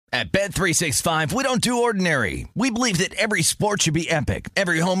At Bet365, we don't do ordinary. We believe that every sport should be epic.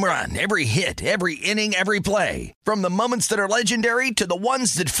 Every home run, every hit, every inning, every play. From the moments that are legendary to the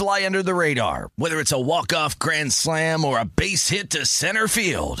ones that fly under the radar. Whether it's a walk-off grand slam or a base hit to center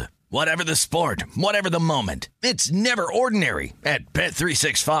field. Whatever the sport, whatever the moment. It's never ordinary at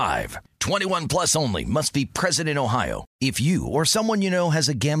Bet365. 21 plus only. Must be present in Ohio. If you or someone you know has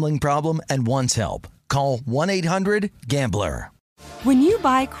a gambling problem and wants help, call 1-800-GAMBLER. When you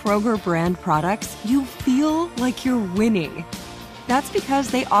buy Kroger brand products, you feel like you're winning. That's because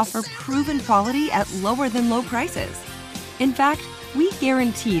they offer proven quality at lower than low prices. In fact, we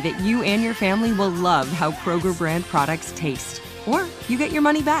guarantee that you and your family will love how Kroger brand products taste, or you get your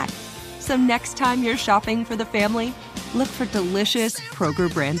money back. So next time you're shopping for the family, look for delicious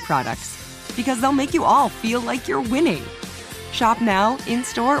Kroger brand products, because they'll make you all feel like you're winning. Shop now,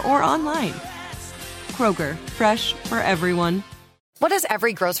 in-store, or online. Kroger, fresh for everyone. What does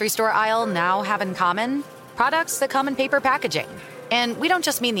every grocery store aisle now have in common? Products that come in paper packaging. And we don't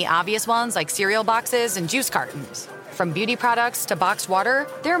just mean the obvious ones like cereal boxes and juice cartons. From beauty products to boxed water,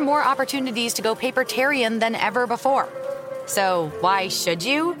 there are more opportunities to go papertarian than ever before. So why should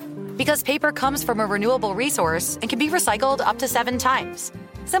you? Because paper comes from a renewable resource and can be recycled up to 7 times.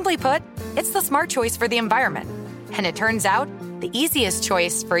 Simply put, it's the smart choice for the environment. And it turns out, the easiest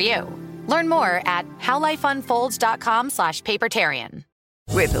choice for you. Learn more at howlifeunfolds.com/papertarian.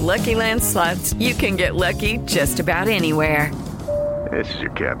 With the Lucky Land Slots, you can get lucky just about anywhere. This is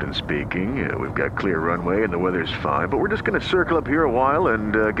your captain speaking. We've got clear runway and the weather's fine, but we're just going to circle up here a while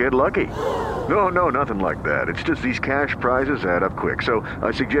and get lucky. No, nothing like that. It's just these cash prizes add up quick. So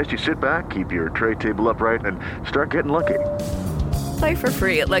I suggest you sit back, keep your tray table upright, and start getting lucky. Play for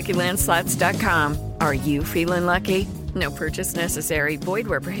free at LuckyLandSlots.com. Are you feeling lucky? No purchase necessary. Void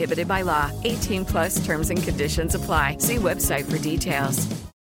where prohibited by law. 18 plus terms and conditions apply. See website for details.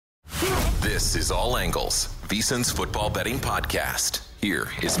 This is All Angles, VSiN's football betting podcast. Here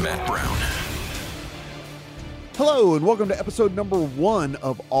is Matt Brown. Hello, and welcome to episode number 1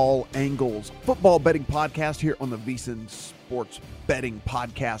 of All Angles football betting podcast here on the VSiN Sports Betting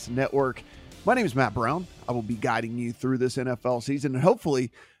Podcast Network. My name is Matt Brown. I will be guiding you through this NFL season and hopefully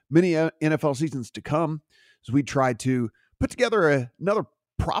many NFL seasons to come as we try to put together another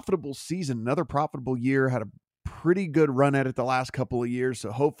profitable season, another profitable year. Had a pretty good run at it the last couple of years,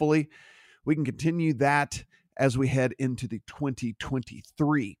 so hopefully we can continue that as we head into the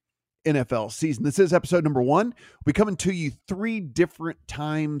 2023 NFL season. This is episode number 1. We'll be coming to you 3 different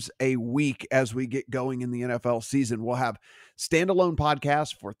times a week as we get going in the NFL season. We'll have standalone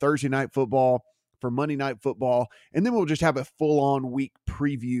podcasts for Thursday night football, for Monday night football, and then we'll just have a full-on week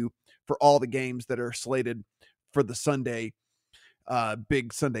preview for all the games that are slated for the Sunday,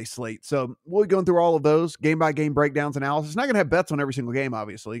 big Sunday slate. So we'll be going through all of those game-by-game breakdowns, analysis. Not going to have bets on every single game,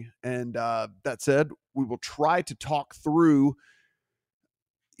 obviously. And that said, we will try to talk through,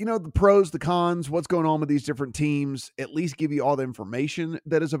 the pros, the cons, what's going on with these different teams, at least give you all the information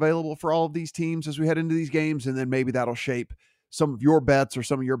that is available for all of these teams as we head into these games. And then maybe that'll shape some of your bets or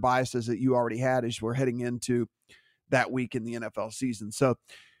some of your biases that you already had as we're heading into that week in the NFL season. So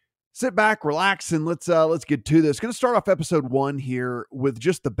sit back, relax, and let's get to this. Going to start off episode 1 here with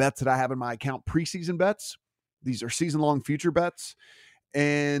just the bets that I have in my account, preseason bets. These are season-long future bets,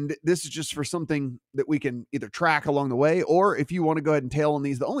 and this is just for something that we can either track along the way, or if you want to go ahead and tail on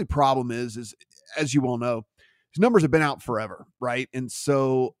these. The only problem is as you all know, these numbers have been out forever, right? And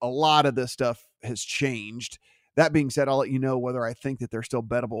so a lot of this stuff has changed. That being said, I'll let you know whether I think that they're still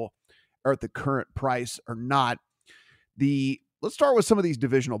bettable or at the current price or not. Let's start with some of these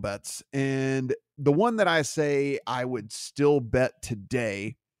divisional bets. And the one that I say I would still bet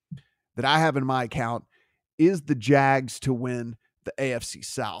today that I have in my account is the Jags to win the AFC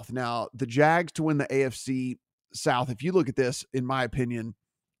South. Now, the Jags to win the AFC South, if you look at this, in my opinion,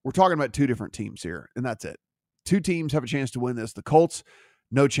 we're talking about 2 different teams here, and that's it. 2 teams have a chance to win this. The Colts,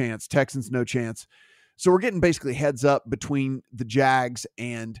 no chance. Texans, no chance. So we're getting basically heads up between the Jags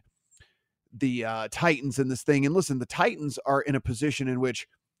and the Titans in this thing. And listen, the Titans are in a position in which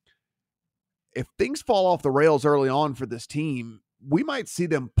if things fall off the rails early on for this team, we might see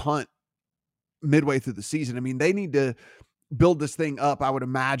them punt midway through the season. I mean, they need to build this thing up, I would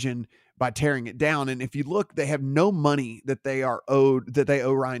imagine, by tearing it down. And if you look, they have no money that they owe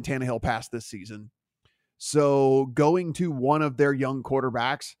Ryan Tannehill past this season. So going to one of their young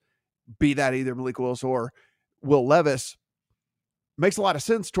quarterbacks, be that either Malik Willis or Will Levis, makes a lot of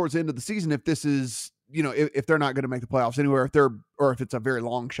sense towards the end of the season if this is, if they're not going to make the playoffs anywhere, if it's a very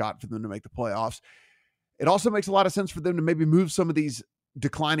long shot for them to make the playoffs. It also makes a lot of sense for them to maybe move some of these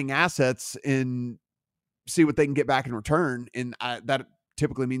declining assets and see what they can get back in return. And that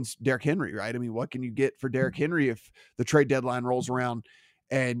typically means Derrick Henry, right? I mean, what can you get for Derrick Henry if the trade deadline rolls around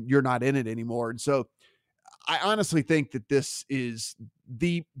and you're not in it anymore? And so I honestly think that this is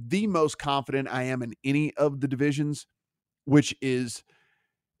the most confident I am in any of the divisions, which is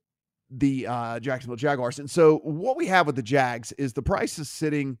the Jacksonville Jaguars. And so what we have with the Jags is the price is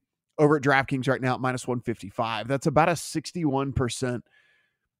sitting over at DraftKings right now at minus 155. That's about a 61%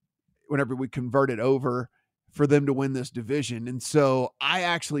 whenever we convert it over for them to win this division. And so I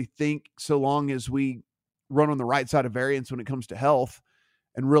actually think so long as we run on the right side of variance when it comes to health,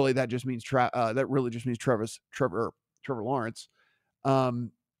 and really that just means Trevor Lawrence.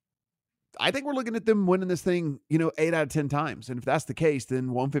 I think we're looking at them winning this thing, 8 out of 10 times. And if that's the case,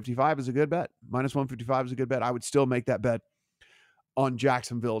 then 155 is a good bet. Minus 155 is a good bet. I would still make that bet on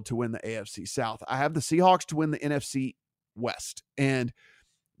Jacksonville to win the AFC South. I have the Seahawks to win the NFC West, and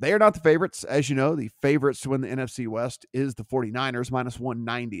they are not the favorites. As you know, the favorites to win the NFC West is the 49ers, minus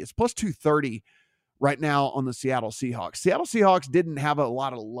 190. It's plus 230 right now on the Seattle Seahawks. Seattle Seahawks didn't have a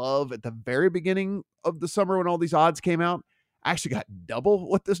lot of love at the very beginning of the summer when all these odds came out. I actually got double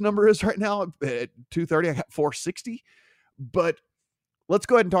what this number is right now at 230. I got 460. But let's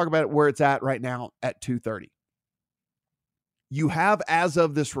go ahead and talk about it where it's at right now at 230. You have, as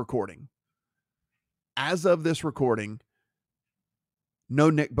of this recording, no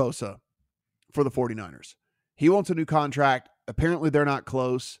Nick Bosa for the 49ers. He wants a new contract. Apparently they're not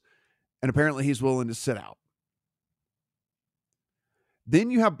close, and apparently he's willing to sit out.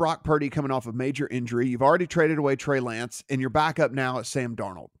 Then you have Brock Purdy coming off a major injury. You've already traded away Trey Lance, and your backup now is Sam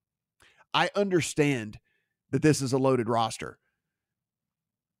Darnold. I understand that this is a loaded roster,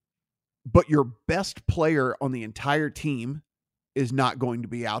 but your best player on the entire team is not going to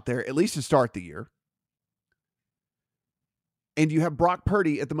be out there, at least to start the year. And you have Brock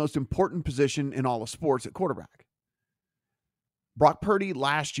Purdy at the most important position in all of sports at quarterback. Brock Purdy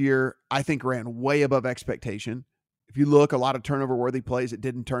last year, I think, ran way above expectation. If you look, a lot of turnover-worthy plays that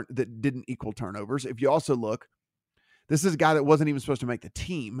didn't equal turnovers. If you also look, this is a guy that wasn't even supposed to make the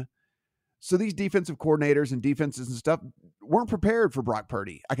team. So these defensive coordinators and defenses and stuff weren't prepared for Brock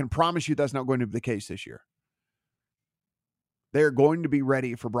Purdy. I can promise you that's not going to be the case this year. They're going to be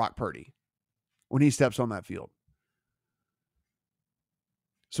ready for Brock Purdy when he steps on that field.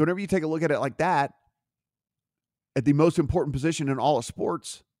 So whenever you take a look at it like that, at the most important position in all of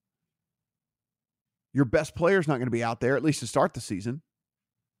sports, your best player is not going to be out there, at least to start the season.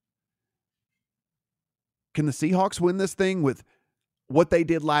 Can the Seahawks win this thing with what they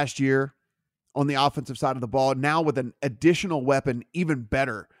did last year on the offensive side of the ball, now with an additional weapon, even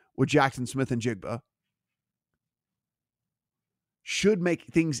better, with Jackson Smith and Jigba? Should make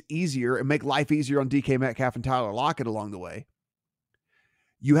things easier and make life easier on DK Metcalf and Tyler Lockett along the way.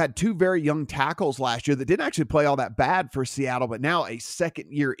 You had two very young tackles last year that didn't actually play all that bad for Seattle, but now a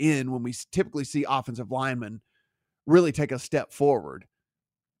second year in, when we typically see offensive linemen really take a step forward.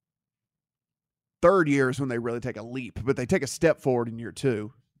 Third year is when they really take a leap, but they take a step forward in year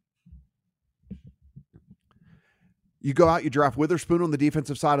two. You go out, you draft Witherspoon on the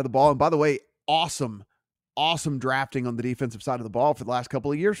defensive side of the ball. And by the way, awesome drafting on the defensive side of the ball for the last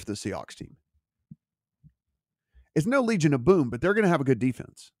couple of years for the Seahawks team. It's no Legion of Boom, but they're going to have a good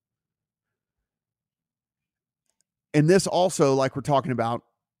defense. And this also, like we're talking about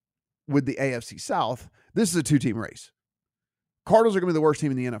with the AFC South, this is a two-team race. Cardinals are going to be the worst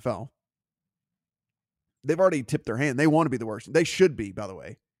team in the NFL. They've already tipped their hand. They want to be the worst. They should be, by the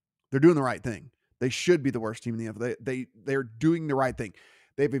way. They're doing the right thing. They should be the worst team in the NFL. They're doing the right thing.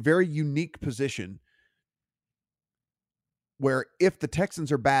 They have a very unique position where if the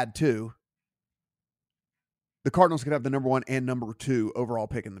Texans are bad too, the Cardinals could have the number 1 and number 2 overall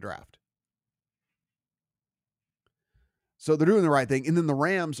pick in the draft. So they're doing the right thing. And then the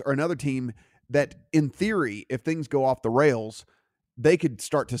Rams are another team that, in theory, if things go off the rails, they could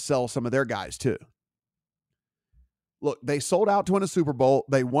start to sell some of their guys too. Look, they sold out to win a Super Bowl.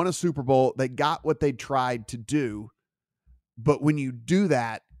 They won a Super Bowl. They got what they tried to do. But when you do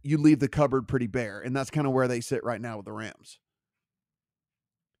that, you leave the cupboard pretty bare. And that's kind of where they sit right now with the Rams.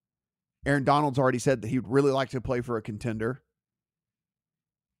 Aaron Donald's already said that he'd really like to play for a contender.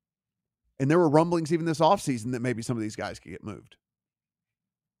 And there were rumblings even this offseason that maybe some of these guys could get moved.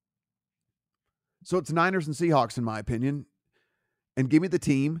 So it's Niners and Seahawks, in my opinion. And give me the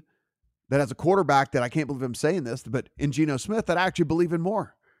team that has a quarterback that, I can't believe I'm saying this, but in Geno Smith, that I actually believe in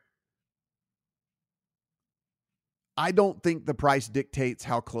more. I don't think the price dictates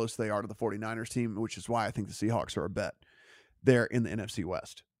how close they are to the 49ers team, which is why I think the Seahawks are a bet there in the NFC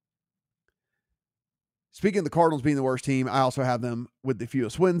West. Speaking of the Cardinals being the worst team, I also have them with the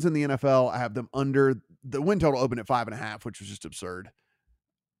fewest wins in the NFL. I have them under the win total open at 5.5, which was just absurd.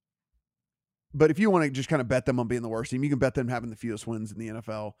 But if you want to just kind of bet them on being the worst team, you can bet them having the fewest wins in the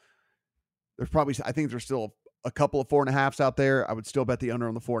NFL. I think there's still a couple of 4.5s out there. I would still bet the under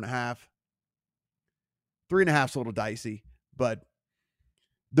on the 4.5. 3.5's a little dicey, but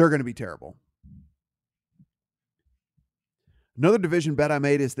they're going to be terrible. Another division bet I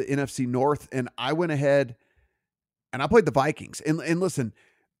made is the NFC North, and I went ahead and I played the Vikings. And listen,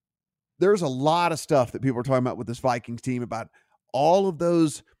 there's a lot of stuff that people are talking about with this Vikings team about all of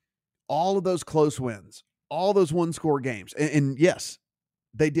those close wins, all those one-score games. And yes,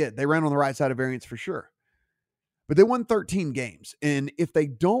 they did. They ran on the right side of variance for sure. But they won 13 games. And if they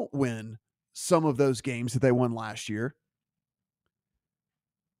don't win some of those games that they won last year,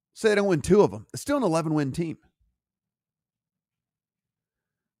 say they don't win 2 of them, it's still an 11-win team.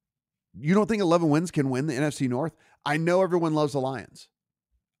 You don't think 11 wins can win the NFC North? I know everyone loves the Lions.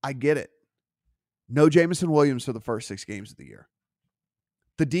 I get it. No Jameson Williams for the first 6 games of the year.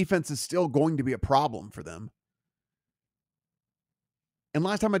 The defense is still going to be a problem for them. And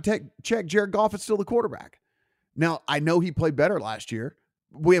last time I checked, Jared Goff is still the quarterback. Now, I know he played better last year.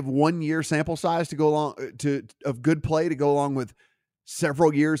 We have 1 year sample size to go along of good play to go along with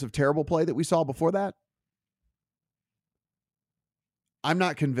several years of terrible play that we saw before that. I'm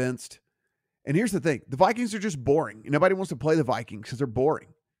not convinced. And here's the thing. The Vikings are just boring. Nobody wants to play the Vikings because they're boring.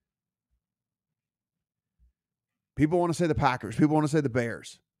 People want to say the Packers. People want to say the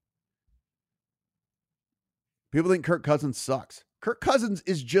Bears. People think Kirk Cousins sucks. Kirk Cousins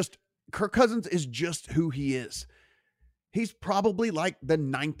is just who he is. He's probably like the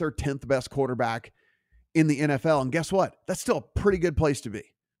 9th or 10th best quarterback in the NFL. And guess what? That's still a pretty good place to be.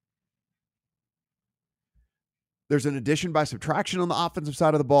 There's an addition by subtraction on the offensive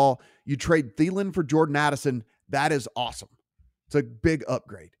side of the ball. You trade Thielen for Jordan Addison. That is awesome. It's a big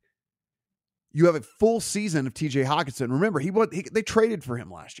upgrade. You have a full season of TJ Hockenson. Remember, they traded for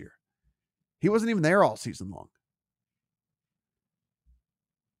him last year. He wasn't even there all season long.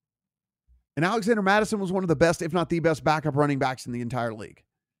 And Alexander Mattison was one of the best, if not the best, backup running backs in the entire league.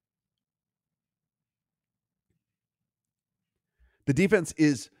 The defense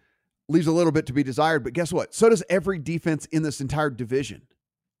leaves a little bit to be desired, but guess what? So does every defense in this entire division.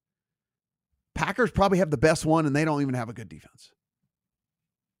 Packers probably have the best one, and they don't even have a good defense.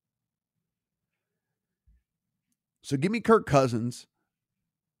 So give me Kirk Cousins,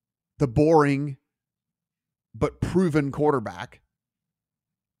 the boring but proven quarterback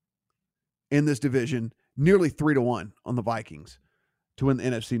in this division, nearly 3-1 on the Vikings to win the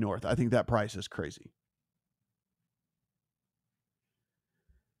NFC North. I think that price is crazy.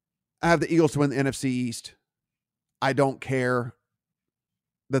 I have the Eagles to win the NFC East. I don't care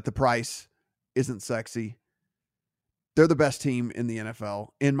that the price isn't sexy. They're the best team in the NFL,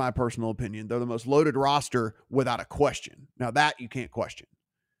 in my personal opinion. They're the most loaded roster without a question. Now that you can't question.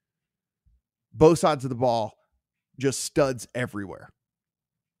 Both sides of the ball, just studs everywhere.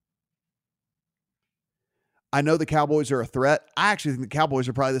 I know the Cowboys are a threat. I actually think the Cowboys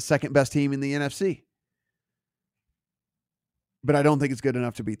are probably the second best team in the NFC. But I don't think it's good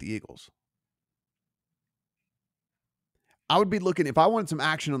enough to beat the Eagles. I would be looking, if I wanted some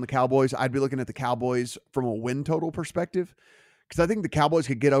action on the Cowboys, I'd be looking at the Cowboys from a win total perspective, because I think the Cowboys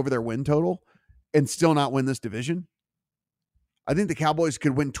could get over their win total and still not win this division. I think the Cowboys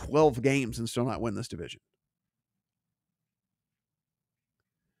could win 12 games and still not win this division.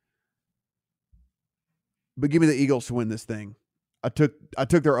 But give me the Eagles to win this thing. I took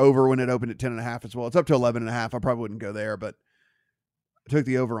their over when it opened at 10.5 as well. It's up to 11.5. I probably wouldn't go there, but I took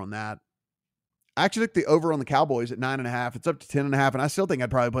the over on that. I actually took the over on the Cowboys at 9.5. It's up to 10.5, and I still think I'd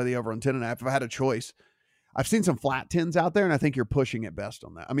probably play the over on 10.5 if I had a choice. I've seen some flat 10s out there, and I think you're pushing at best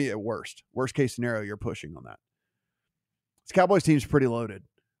on that. I mean, at worst case scenario, you're pushing on that. This Cowboys team's pretty loaded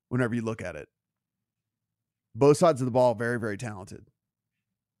whenever you look at it. Both sides of the ball, very, very talented.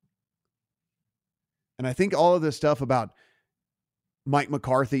 And I think all of this stuff about Mike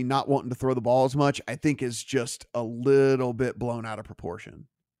McCarthy not wanting to throw the ball as much, I think is just a little bit blown out of proportion.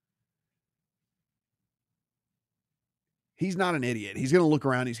 He's not an idiot. He's going to look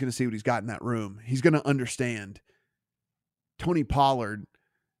around. He's going to see what he's got in that room. He's going to understand Tony Pollard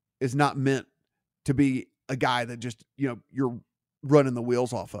is not meant to be a guy that just, you're running the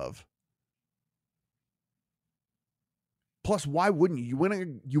wheels off of. Plus, why wouldn't you?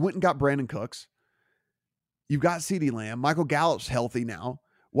 You went and got Brandon Cooks. You've got CeeDee Lamb. Michael Gallup's healthy now.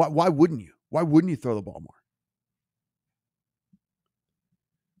 Why wouldn't you? Why wouldn't you throw the ball more?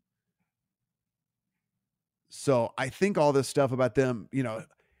 So I think all this stuff about them,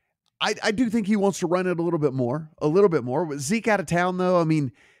 I do think he wants to run it a little bit more. With Zeke out of town, though, I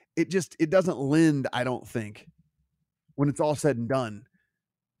mean, it doesn't lend, I don't think, when it's all said and done,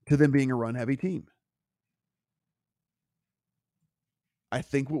 to them being a run-heavy team. I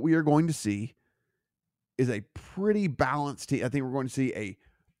think what we are going to see is a pretty balanced team. I think we're going to see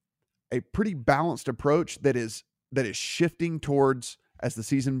a pretty balanced approach that is shifting towards, as the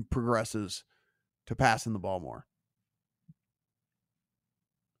season progresses, to passing the ball more.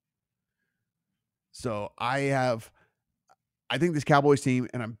 So I think this Cowboys team,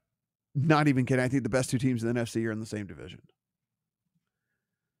 and I'm not even kidding, I think the best two teams in the NFC are in the same division.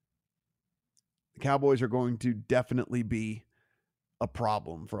 The Cowboys are going to definitely be a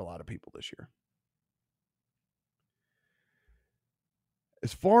problem for a lot of people this year.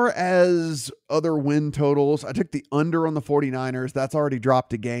 As far as other win totals, I took the under on the 49ers. That's already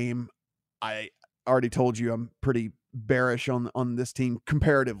dropped a game. I already told you I'm pretty bearish on this team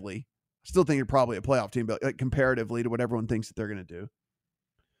comparatively. I still think you're probably a playoff team, but comparatively to what everyone thinks that they're going to do.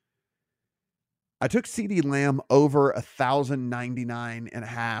 I took CeeDee Lamb over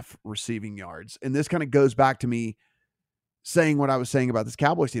 1,099.5 receiving yards. And this kind of goes back to me saying what I was saying about this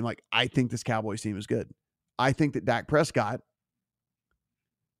Cowboys team. Like, I think this Cowboys team is good. I think that Dak Prescott,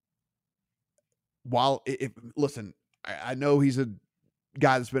 listen, I know he's a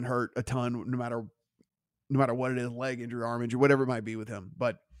guy that's been hurt a ton, no matter what it is, leg injury, arm injury, whatever it might be with him.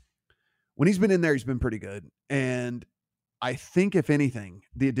 But when he's been in there, he's been pretty good. And I think, if anything,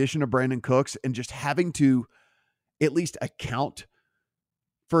 the addition of Brandon Cooks and just having to at least account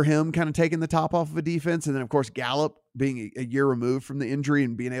for him kind of taking the top off of a defense, and then, of course, Gallup being a year removed from the injury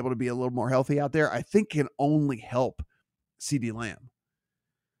and being able to be a little more healthy out there, I think can only help CeeDee Lamb.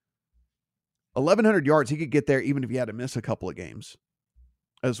 1,100 yards, he could get there even if he had to miss a couple of games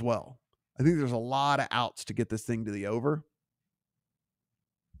as well. I think there's a lot of outs to get this thing to the over.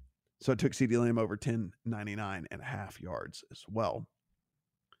 So I took CeeDee Lamb over 1,099.5 yards as well.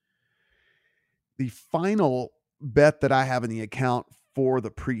 The final bet that I have in the account for the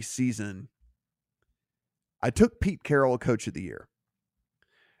preseason, I took Pete Carroll, Coach of the Year.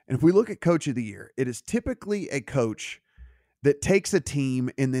 And if we look at Coach of the Year, it is typically a coach that takes a team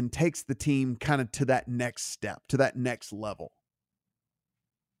and then takes the team kind of to that next step, to that next level.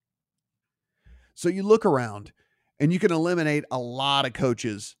 So you look around and you can eliminate a lot of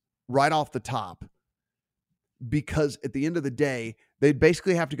coaches right off the top, because at the end of the day, they'd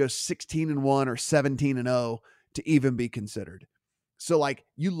basically have to go 16-1 or 17-0 to even be considered. So, like,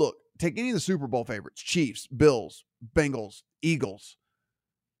 you look, take any of the Super Bowl favorites, Chiefs, Bills, Bengals, Eagles,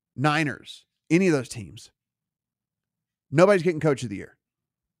 Niners, any of those teams. Nobody's getting Coach of the Year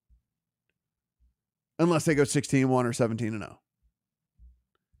unless they go 16-1 or 17-0.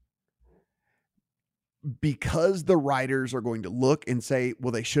 Because the writers are going to look and say,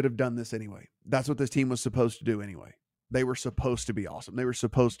 well, they should have done this anyway. That's what this team was supposed to do anyway. They were supposed to be awesome. They were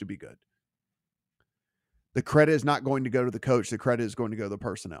supposed to be good. The credit is not going to go to the coach. The credit is going to go to the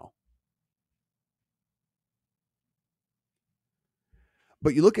personnel.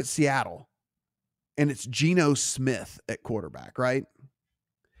 But you look at Seattle, and it's Geno Smith at quarterback, right?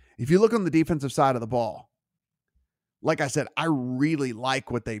 If you look on the defensive side of the ball, like I said, I really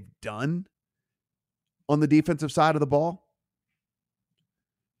like what they've done on the defensive side of the ball.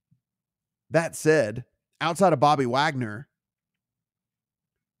 That said, outside of Bobby Wagner,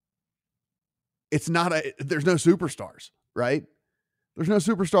 there's no superstars, right? There's no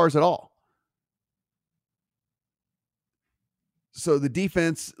superstars at all. So the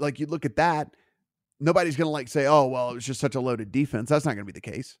defense, like, you look at that, nobody's going to say, oh, well, it was just such a loaded defense. That's not going to be the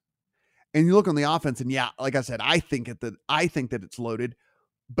case. And you look on the offense, and yeah, like I said, I think that it's loaded.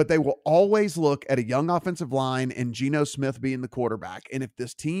 But they will always look at a young offensive line and Geno Smith being the quarterback. And if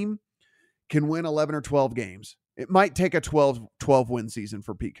this team can win 11 or 12 games, it might take a 12 win season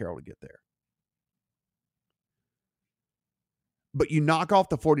for Pete Carroll to get there. But you knock off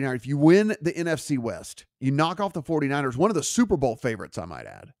the 49ers. If you win the NFC West, you knock off the 49ers, one of the Super Bowl favorites, I might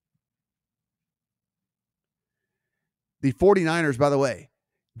add. The 49ers, by the way,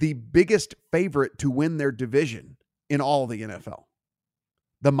 the biggest favorite to win their division in all of the NFL.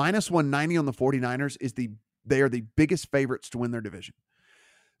 The minus 190 on the 49ers they are the biggest favorites to win their division.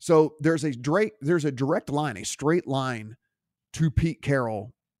 So there's a direct line, a straight line to Pete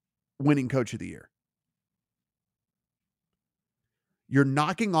Carroll winning Coach of the Year. You're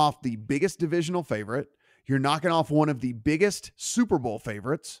knocking off the biggest divisional favorite. You're knocking off one of the biggest Super Bowl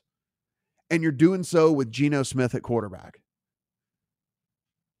favorites. And you're doing so with Geno Smith at quarterback.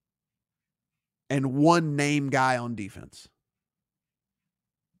 And one name guy on defense.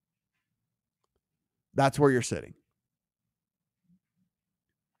 That's where you're sitting.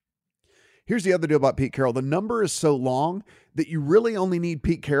 Here's the other deal about Pete Carroll. The number is so long that you really only need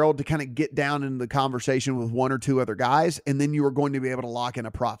Pete Carroll to kind of get down into the conversation with one or two other guys, and then you are going to be able to lock in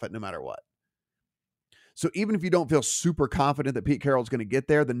a profit no matter what. So even if you don't feel super confident that Pete Carroll is going to get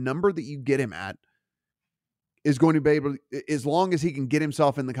there, the number that you get him at is going to be able to, as long as he can get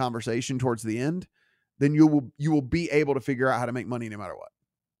himself in the conversation towards the end, then you will be able to figure out how to make money no matter what.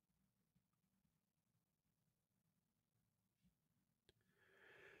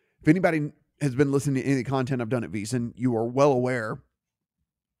 If anybody has been listening to any of the content I've done at VSiN, you are well aware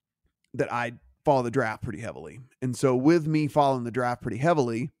that I follow the draft pretty heavily. And so with me following the draft pretty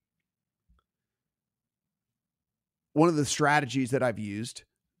heavily, one of the strategies that I've used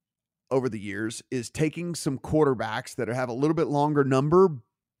over the years is taking some quarterbacks that have a little bit longer number,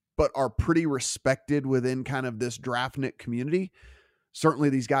 but are pretty respected within kind of this DraftNet community. Certainly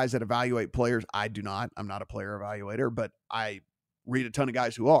these guys that evaluate players, I do not. I'm not a player evaluator, but I read a ton of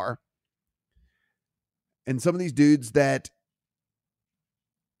guys who are. And some of these dudes that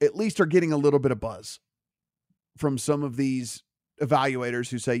at least are getting a little bit of buzz from some of these evaluators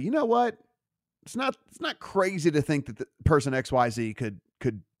who say, you know what? It's not crazy to think that the person XYZ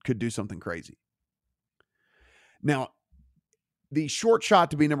could do something crazy. Now, the short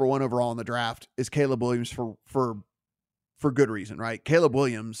shot to be number one overall in the draft is Caleb Williams for good reason, right? Caleb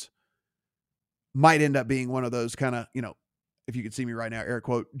Williams might end up being one of those kind of, if you could see me right now, air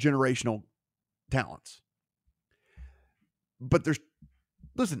quote, generational talents. But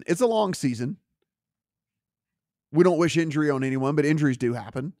listen, it's a long season. We don't wish injury on anyone, but injuries do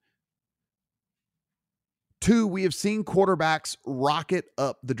happen. 2, we have seen quarterbacks rocket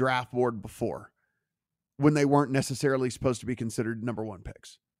up the draft board before when they weren't necessarily supposed to be considered number one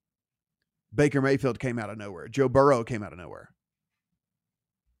picks. Baker Mayfield came out of nowhere. Joe Burrow came out of nowhere.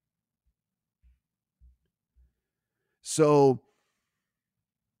 So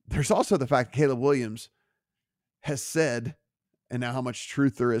there's also the fact that Caleb Williams has said, and now how much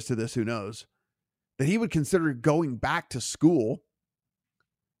truth there is to this, who knows, that he would consider going back to school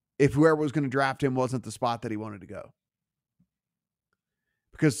if whoever was going to draft him wasn't the spot that he wanted to go.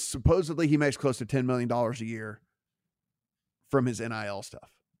 Because supposedly he makes close to $10 million a year from his NIL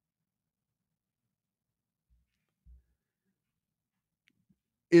stuff.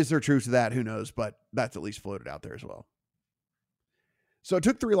 Is there truth to that? Who knows? But that's at least floated out there as well. So I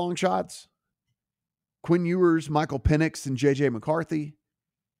took 3 long shots. Quinn Ewers, Michael Penix, and J.J. McCarthy.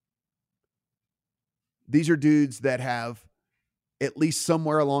 These are dudes that have, at least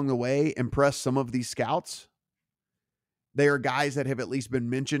somewhere along the way, impressed some of these scouts. They are guys that have at least been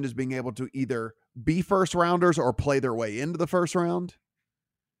mentioned as being able to either be first rounders or play their way into the first round.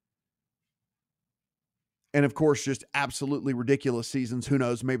 And of course, just absolutely ridiculous seasons. Who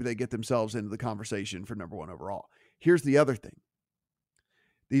knows? Maybe they get themselves into the conversation for number one overall. Here's the other thing.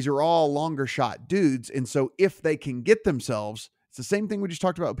 These are all longer shot dudes. And so if they can get themselves, it's the same thing we just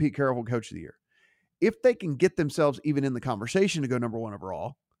talked about with Pete Carroll, Coach of the Year. If they can get themselves even in the conversation to go number one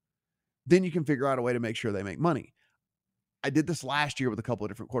overall, then you can figure out a way to make sure they make money. I did this last year with a couple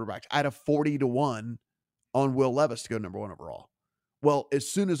of different quarterbacks. I had a 40-1 on Will Levis to go number one overall. Well, as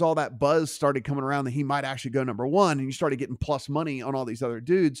soon as all that buzz started coming around that he might actually go number one, and you started getting plus money on all these other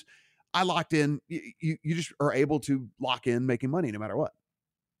dudes, I locked in. You just are able to lock in making money no matter what.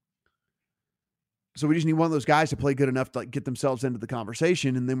 So we just need one of those guys to play good enough to get themselves into the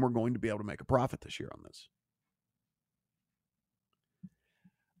conversation, and then we're going to be able to make a profit this year on this.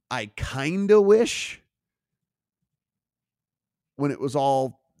 I kind of wish when it was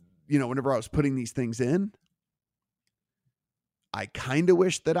all, whenever I was putting these things in, I kind of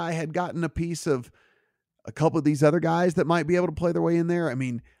wish that I had gotten a piece of a couple of these other guys that might be able to play their way in there. I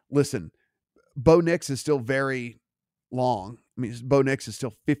mean, listen, Bo Nix is still very long. I mean, Bo Nix is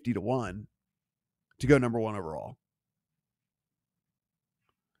still 50-1 to go number one overall.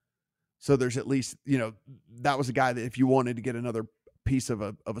 So there's at least, that was a guy that if you wanted to get another piece of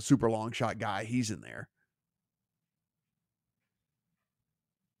a super long shot guy, he's in there.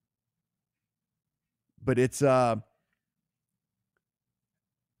 But it's an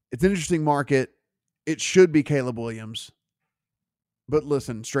interesting market. It should be Caleb Williams. But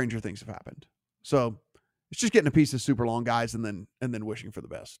listen, stranger things have happened. So it's just getting a piece of super long guys and then wishing for the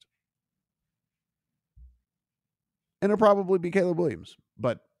best. And it'll probably be Caleb Williams.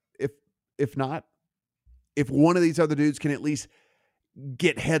 But if not, if one of these other dudes can at least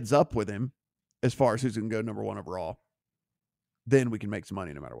get heads up with him as far as who's going to go number one overall, then we can make some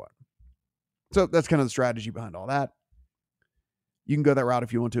money no matter what. So that's kind of the strategy behind all that. You can go that route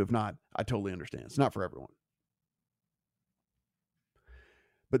if you want to. If not, I totally understand. It's not for everyone.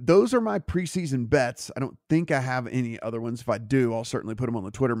 But those are my preseason bets. I don't think I have any other ones. If I do, I'll certainly put them on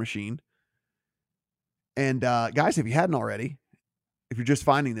the Twitter machine. And guys, if you hadn't already, if you're just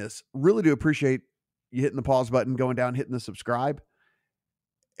finding this, really do appreciate you hitting the pause button, going down, hitting the subscribe,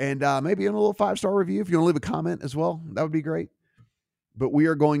 and maybe in a little 5-star review. If you want to leave a comment as well, that would be great. But we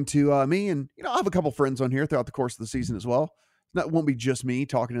are going to, me and, I have a couple friends on here throughout the course of the season as well. That won't be just me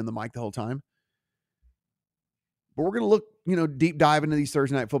talking in the mic the whole time. But we're going to look, deep dive into these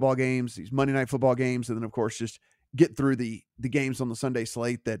Thursday night football games, these Monday night football games, and then, of course, just get through the games on the Sunday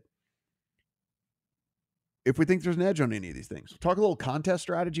slate that, if we think there's an edge on any of these things. We'll talk a little contest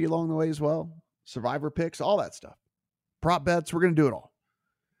strategy along the way as well. Survivor picks, all that stuff. Prop bets, we're going to do it all.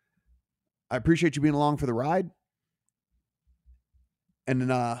 I appreciate you being along for the ride. And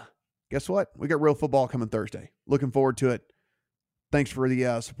then, guess what? We got real football coming Thursday. Looking forward to it. Thanks for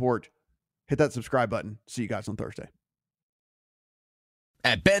the support. Hit that subscribe button. See you guys on Thursday.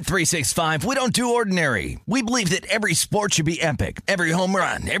 At Bet365, we don't do ordinary. We believe that every sport should be epic. Every home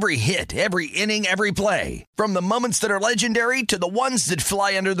run, every hit, every inning, every play. From the moments that are legendary to the ones that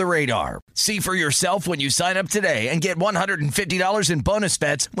fly under the radar. See for yourself when you sign up today and get $150 in bonus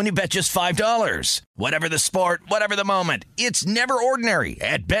bets when you bet just $5. Whatever the sport, whatever the moment, it's never ordinary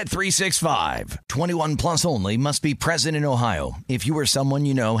at Bet365. 21 plus only. Must be present in Ohio. If you or someone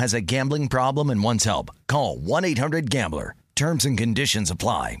you know has a gambling problem and wants help, call 1-800-GAMBLER. Terms and conditions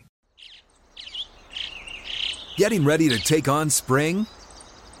apply. Getting ready to take on spring?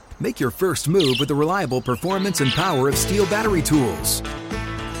 Make your first move with the reliable performance and power of Steel battery tools.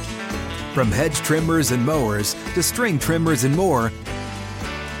 From hedge trimmers and mowers to string trimmers and more,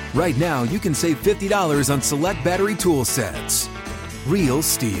 right now you can save $50 on select battery tool sets. Real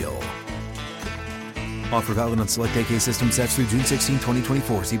Steel. Offer valid on select AK system sets through June 16,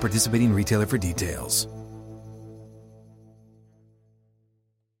 2024. See participating retailer for details.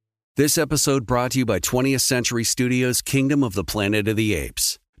 This episode brought to you by 20th Century Studios' Kingdom of the Planet of the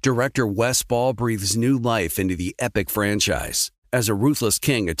Apes. Director Wes Ball breathes new life into the epic franchise. As a ruthless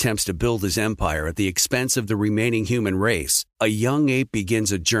king attempts to build his empire at the expense of the remaining human race, a young ape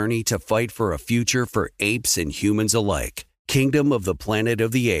begins a journey to fight for a future for apes and humans alike. Kingdom of the Planet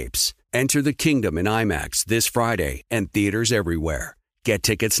of the Apes. Enter the kingdom in IMAX this Friday and theaters everywhere. Get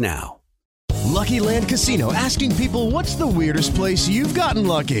tickets now. Lucky Land Casino, asking people, what's the weirdest place you've gotten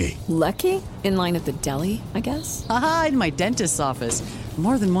lucky? Lucky? In line at the deli, I guess? Aha, in my dentist's office.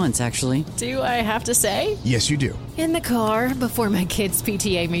 More than once, actually. Do I have to say? Yes, you do. In the car before my kids'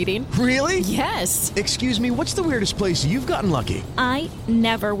 PTA meeting. Really? Yes. Excuse me, what's the weirdest place you've gotten lucky? I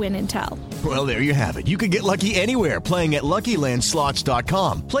never win and tell. Well, there you have it. You can get lucky anywhere, playing at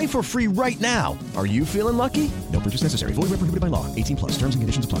LuckyLandSlots.com. Play for free right now. Are you feeling lucky? No purchase necessary. Void where prohibited by law. 18 plus. Terms and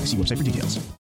conditions apply. See website for details.